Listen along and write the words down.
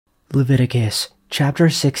Leviticus chapter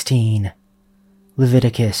 16.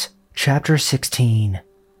 Leviticus chapter 16.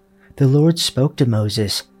 The Lord spoke to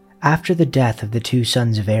Moses after the death of the two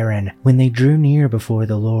sons of Aaron, when they drew near before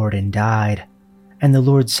the Lord and died. And the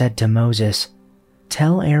Lord said to Moses,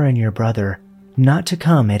 "Tell Aaron your brother not to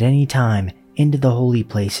come at any time into the holy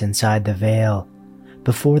place inside the veil,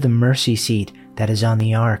 before the mercy seat that is on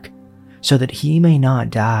the ark, so that he may not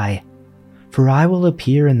die. For I will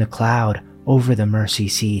appear in the cloud over the mercy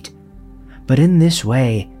seat. But in this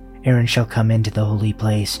way Aaron shall come into the holy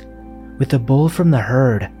place, with a bull from the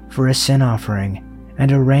herd for a sin offering,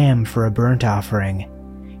 and a ram for a burnt offering.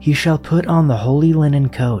 He shall put on the holy linen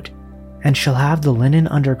coat, and shall have the linen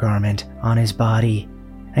undergarment on his body,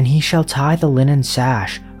 and he shall tie the linen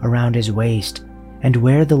sash around his waist, and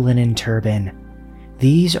wear the linen turban.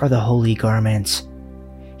 These are the holy garments.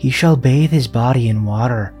 He shall bathe his body in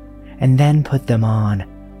water, and then put them on.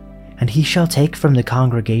 And he shall take from the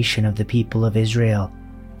congregation of the people of Israel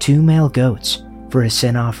 2 male goats for a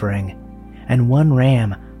sin offering, and 1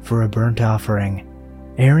 ram for a burnt offering.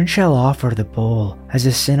 Aaron shall offer the bull as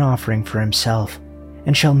a sin offering for himself,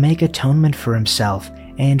 and shall make atonement for himself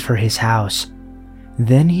and for his house.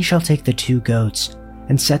 Then he shall take the 2 goats,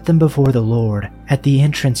 and set them before the Lord at the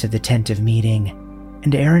entrance of the tent of meeting.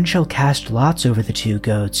 And Aaron shall cast lots over the 2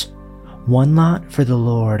 goats, 1 lot for the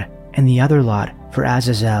Lord, and the other lot for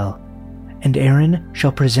Azazel. And Aaron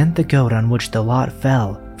shall present the goat on which the lot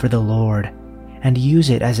fell for the Lord, and use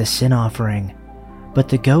it as a sin offering. But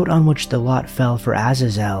the goat on which the lot fell for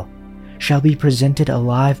Azazel shall be presented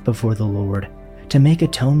alive before the Lord, to make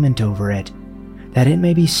atonement over it, that it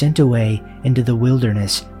may be sent away into the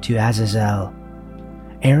wilderness to Azazel.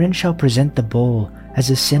 Aaron shall present the bull as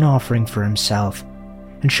a sin offering for himself,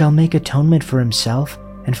 and shall make atonement for himself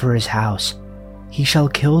and for his house. He shall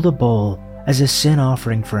kill the bull as a sin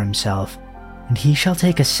offering for himself, and he shall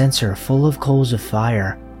take a censer full of coals of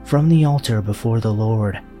fire from the altar before the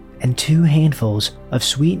Lord, and 2 handfuls of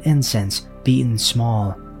sweet incense beaten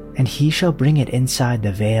small, and he shall bring it inside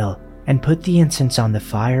the veil, and put the incense on the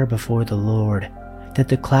fire before the Lord, that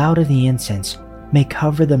the cloud of the incense may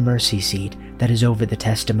cover the mercy seat that is over the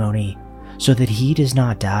testimony, so that he does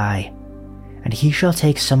not die. And he shall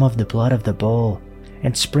take some of the blood of the bull,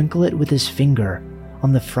 and sprinkle it with his finger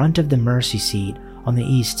on the front of the mercy seat on the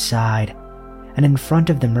east side. And in front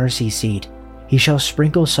of the mercy seat he shall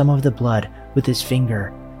sprinkle some of the blood with his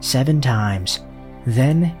finger 7 times.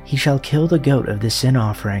 Then he shall kill the goat of the sin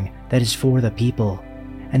offering that is for the people,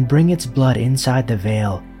 and bring its blood inside the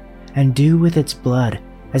veil, and do with its blood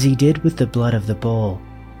as he did with the blood of the bull,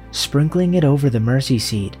 sprinkling it over the mercy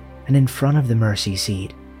seat and in front of the mercy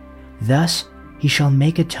seat. Thus he shall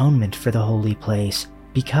make atonement for the holy place,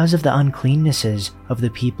 because of the uncleannesses of the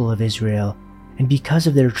people of Israel, and because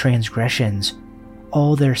of their transgressions,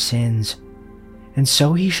 all their sins. And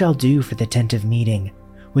so he shall do for the tent of meeting,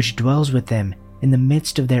 which dwells with them in the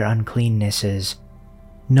midst of their uncleannesses.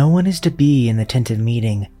 No one is to be in the tent of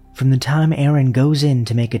meeting from the time Aaron goes in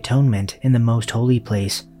to make atonement in the most holy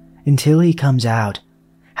place, until he comes out,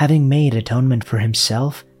 having made atonement for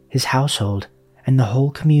himself, his household, and the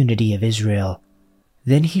whole community of Israel.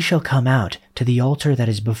 Then he shall come out to the altar that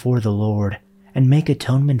is before the Lord, and make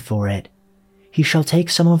atonement for it. He shall take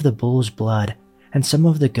some of the bull's blood, and some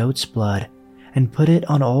of the goat's blood, and put it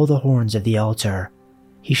on all the horns of the altar.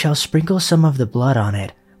 He shall sprinkle some of the blood on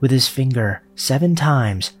it with his finger 7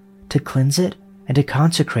 times, to cleanse it and to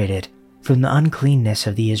consecrate it from the uncleanness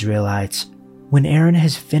of the Israelites. When Aaron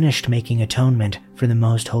has finished making atonement for the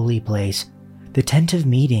most holy place, the tent of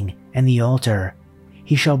meeting and the altar,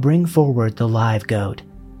 he shall bring forward the live goat.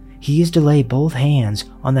 He is to lay both hands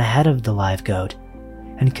on the head of the live goat,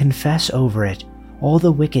 and confess over it all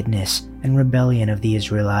the wickedness and rebellion of the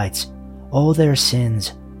Israelites, all their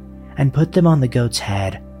sins, and put them on the goat's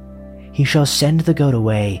head. He shall send the goat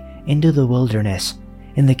away into the wilderness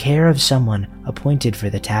in the care of someone appointed for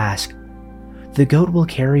the task. The goat will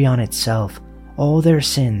carry on itself all their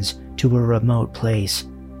sins to a remote place,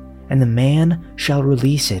 and the man shall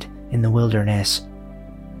release it in the wilderness.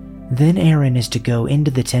 Then Aaron is to go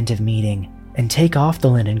into the tent of meeting, and take off the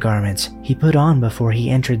linen garments he put on before he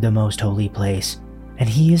entered the most holy place, and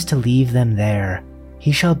he is to leave them there.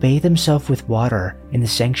 He shall bathe himself with water in the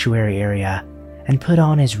sanctuary area, and put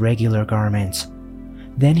on his regular garments.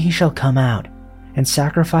 Then he shall come out, and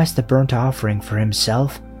sacrifice the burnt offering for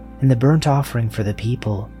himself and the burnt offering for the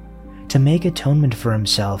people, to make atonement for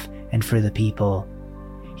himself and for the people.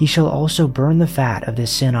 He shall also burn the fat of the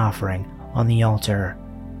sin offering on the altar.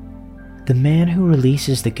 The man who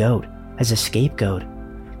releases the goat as a scapegoat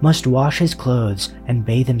must wash his clothes and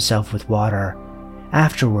bathe himself with water.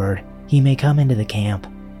 Afterward, he may come into the camp.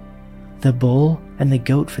 The bull and the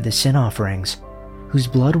goat for the sin offerings, whose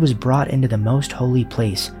blood was brought into the most holy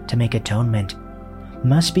place to make atonement,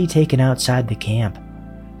 must be taken outside the camp.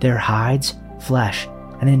 Their hides, flesh,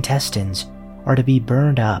 and intestines are to be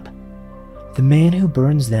burned up. The man who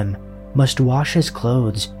burns them must wash his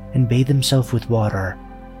clothes and bathe himself with water.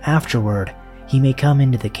 Afterward, he may come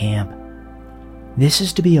into the camp. This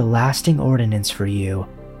is to be a lasting ordinance for you.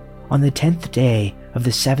 On the 10th day of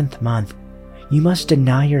the 7th month, you must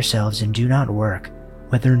deny yourselves and do not work,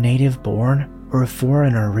 whether native born or a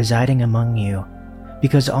foreigner residing among you,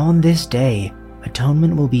 because on this day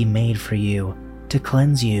atonement will be made for you, to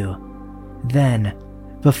cleanse you. Then,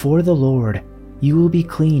 before the Lord, you will be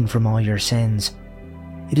clean from all your sins.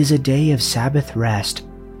 It is a day of Sabbath rest,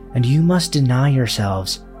 and you must deny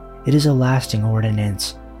yourselves. It is a lasting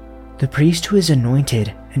ordinance. The priest who is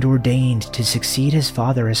anointed and ordained to succeed his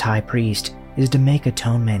father as high priest is to make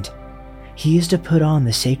atonement. He is to put on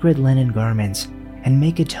the sacred linen garments and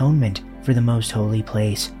make atonement for the most holy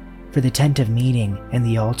place, for the tent of meeting and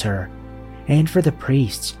the altar, and for the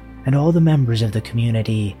priests and all the members of the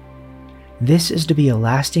community. This is to be a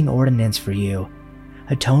lasting ordinance for you.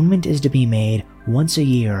 Atonement is to be made once a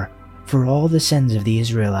year for all the sins of the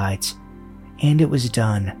Israelites. And it was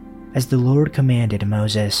done, as the Lord commanded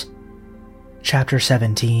Moses. Chapter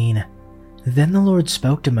 17. Then the Lord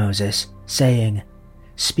spoke to Moses, saying,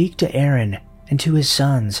 Speak to Aaron and to his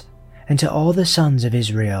sons, and to all the sons of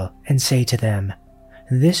Israel, and say to them,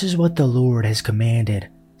 This is what the Lord has commanded,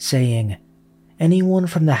 saying, Anyone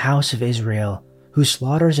from the house of Israel who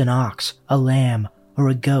slaughters an ox, a lamb, or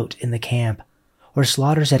a goat in the camp, or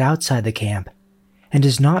slaughters it outside the camp, and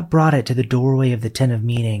has not brought it to the doorway of the tent of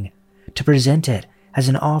meeting, to present it as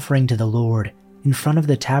an offering to the Lord in front of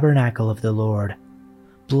the tabernacle of the Lord,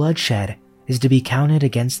 bloodshed is to be counted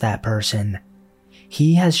against that person.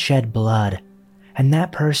 He has shed blood, and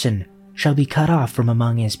that person shall be cut off from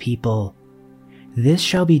among his people. This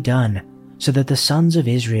shall be done so that the sons of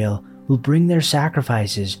Israel will bring their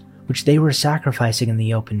sacrifices which they were sacrificing in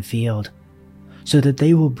the open field, so that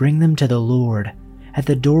they will bring them to the Lord at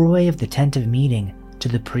the doorway of the tent of meeting to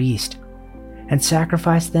the priest, and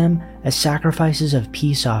sacrifice them as sacrifices of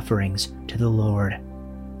peace offerings to the Lord.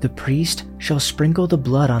 The priest shall sprinkle the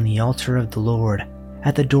blood on the altar of the Lord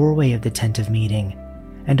at the doorway of the tent of meeting,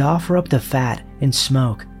 and offer up the fat and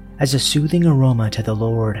smoke as a soothing aroma to the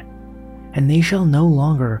Lord. And they shall no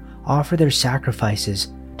longer offer their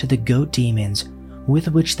sacrifices to the goat demons with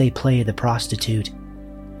which they play the prostitute.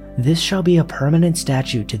 This shall be a permanent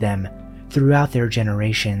statute to them throughout their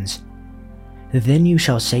generations. Then you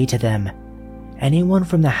shall say to them, Anyone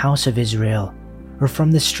from the house of Israel, or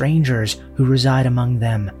from the strangers who reside among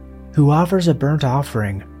them, who offers a burnt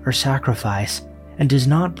offering or sacrifice, and does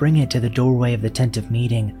not bring it to the doorway of the tent of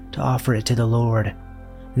meeting to offer it to the Lord,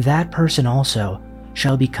 that person also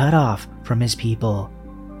shall be cut off from his people.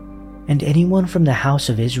 And anyone from the house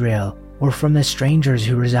of Israel, or from the strangers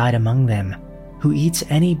who reside among them, who eats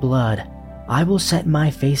any blood, I will set my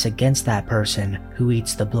face against that person who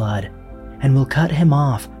eats the blood, and will cut him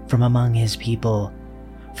off from among his people.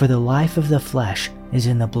 For the life of the flesh is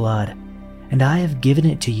in the blood, and I have given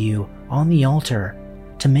it to you on the altar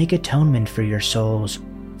to make atonement for your souls,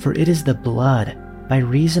 for it is the blood, by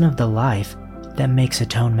reason of the life, that makes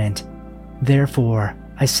atonement. Therefore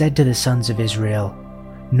I said to the sons of Israel,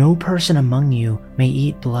 No person among you may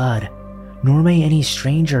eat blood, nor may any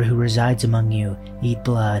stranger who resides among you eat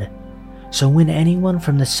blood. So when anyone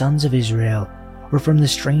from the sons of Israel, or from the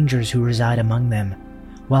strangers who reside among them,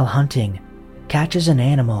 while hunting, catches an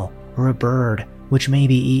animal or a bird which may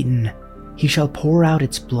be eaten, he shall pour out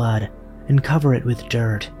its blood and cover it with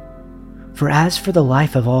dirt. For as for the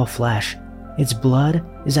life of all flesh, its blood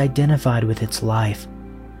is identified with its life.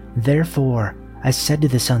 Therefore I said to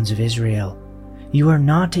the sons of Israel, You are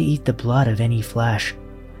not to eat the blood of any flesh,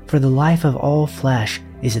 for the life of all flesh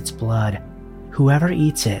is its blood. Whoever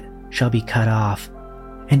eats it shall be cut off.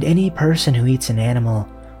 And any person who eats an animal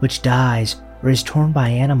which dies or is torn by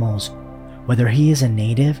animals, whether he is a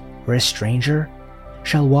native or a stranger,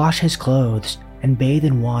 shall wash his clothes and bathe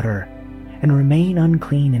in water, and remain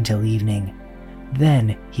unclean until evening.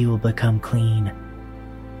 Then he will become clean.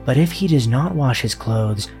 But if he does not wash his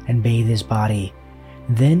clothes and bathe his body,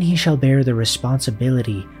 then he shall bear the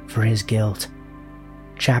responsibility for his guilt.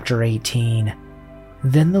 Chapter 18.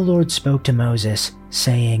 Then the Lord spoke to Moses,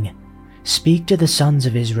 saying, Speak to the sons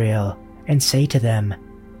of Israel, and say to them,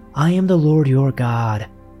 I am the Lord your God.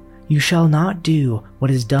 You shall not do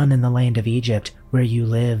what is done in the land of Egypt where you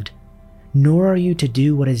lived, nor are you to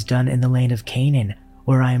do what is done in the land of Canaan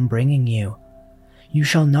where I am bringing you. You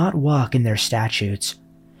shall not walk in their statutes.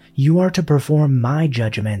 You are to perform my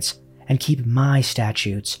judgments and keep my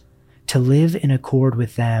statutes, to live in accord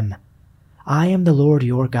with them. I am the Lord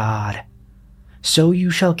your God. So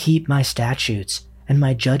you shall keep my statutes and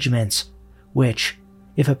my judgments, which,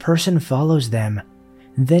 if a person follows them,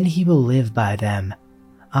 then he will live by them.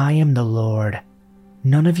 I am the Lord.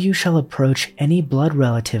 None of you shall approach any blood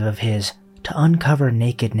relative of his to uncover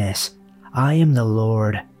nakedness. I am the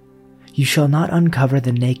Lord. You shall not uncover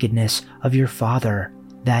the nakedness of your father,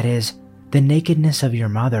 that is, the nakedness of your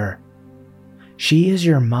mother. She is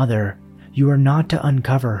your mother. You are not to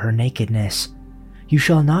uncover her nakedness. You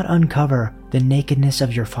shall not uncover the nakedness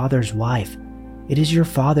of your father's wife. It is your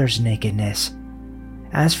father's nakedness.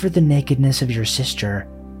 As for the nakedness of your sister,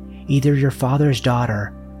 either your father's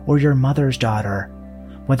daughter or your mother's daughter,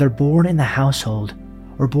 whether born in the household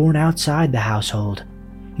or born outside the household,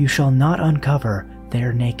 you shall not uncover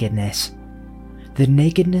their nakedness. The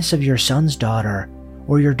nakedness of your son's daughter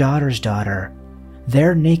or your daughter's daughter,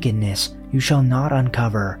 their nakedness you shall not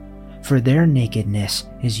uncover, for their nakedness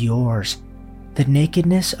is yours. The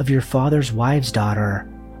nakedness of your father's wife's daughter,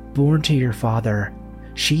 born to your father,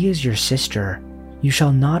 she is your sister. You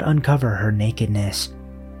shall not uncover her nakedness.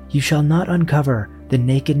 You shall not uncover the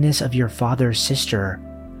nakedness of your father's sister.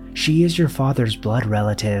 She is your father's blood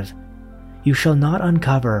relative. You shall not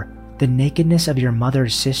uncover the nakedness of your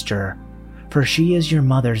mother's sister, for she is your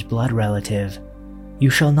mother's blood relative. You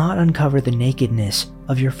shall not uncover the nakedness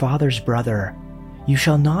of your father's brother. You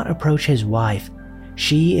shall not approach his wife.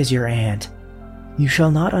 She is your aunt. You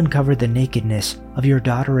shall not uncover the nakedness of your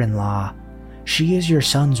daughter-in-law. She is your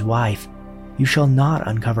son's wife. You shall not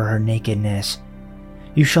uncover her nakedness.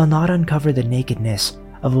 You shall not uncover the nakedness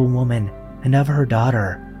of a woman and of her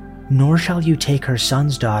daughter, nor shall you take her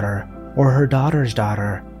son's daughter or her daughter's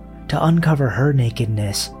daughter to uncover her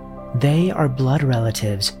nakedness. They are blood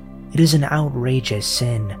relatives. It is an outrageous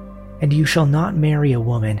sin. And you shall not marry a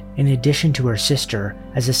woman in addition to her sister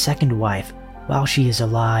as a second wife while she is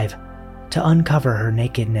alive, to uncover her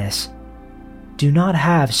nakedness. Do not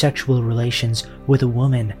have sexual relations with a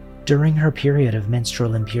woman during her period of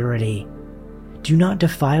menstrual impurity. Do not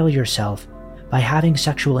defile yourself by having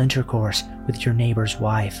sexual intercourse with your neighbor's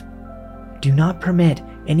wife. Do not permit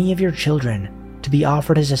any of your children to be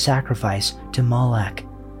offered as a sacrifice to Molech,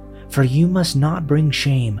 for you must not bring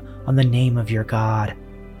shame on the name of your God.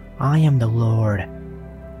 I am the Lord.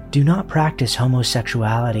 Do not practice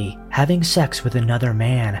homosexuality, having sex with another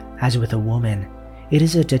man as with a woman. It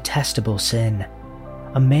is a detestable sin.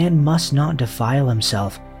 A man must not defile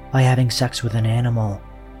himself by having sex with an animal,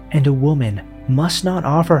 and a woman must not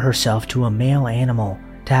offer herself to a male animal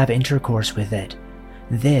to have intercourse with it.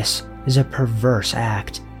 This is a perverse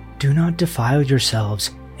act. Do not defile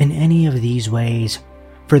yourselves in any of these ways,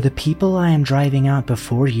 for the people I am driving out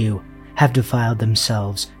before you have defiled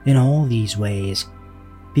themselves in all these ways.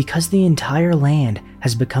 Because the entire land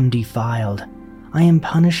has become defiled, I am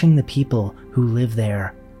punishing the people who live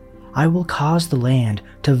there. I will cause the land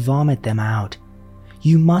to vomit them out.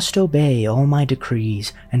 You must obey all my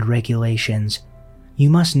decrees and regulations. You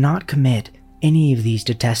must not commit any of these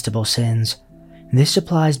detestable sins. This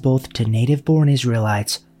applies both to native-born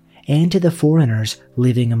Israelites and to the foreigners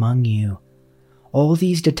living among you. All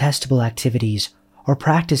these detestable activities are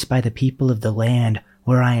practiced by the people of the land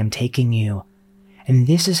where I am taking you, and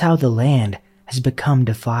this is how the land has become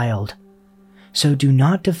defiled. So do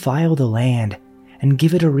not defile the land and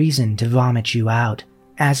give it a reason to vomit you out,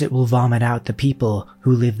 as it will vomit out the people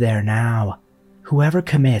who live there now. Whoever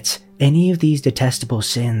commits any of these detestable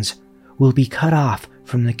sins will be cut off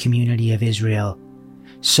from the community of Israel.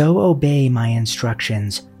 So obey my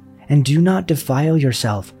instructions, and do not defile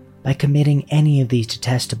yourself by committing any of these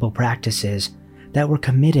detestable practices that were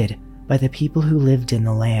committed by the people who lived in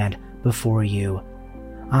the land before you.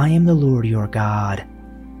 I am the Lord your God.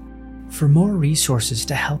 For more resources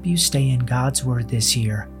to help you stay in God's Word this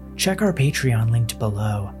year, check our Patreon linked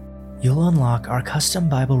below. You'll unlock our custom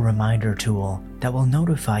Bible reminder tool that will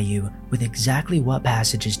notify you with exactly what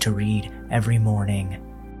passages to read every morning.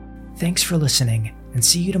 Thanks for listening, and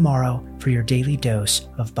see you tomorrow for your daily dose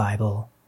of Bible.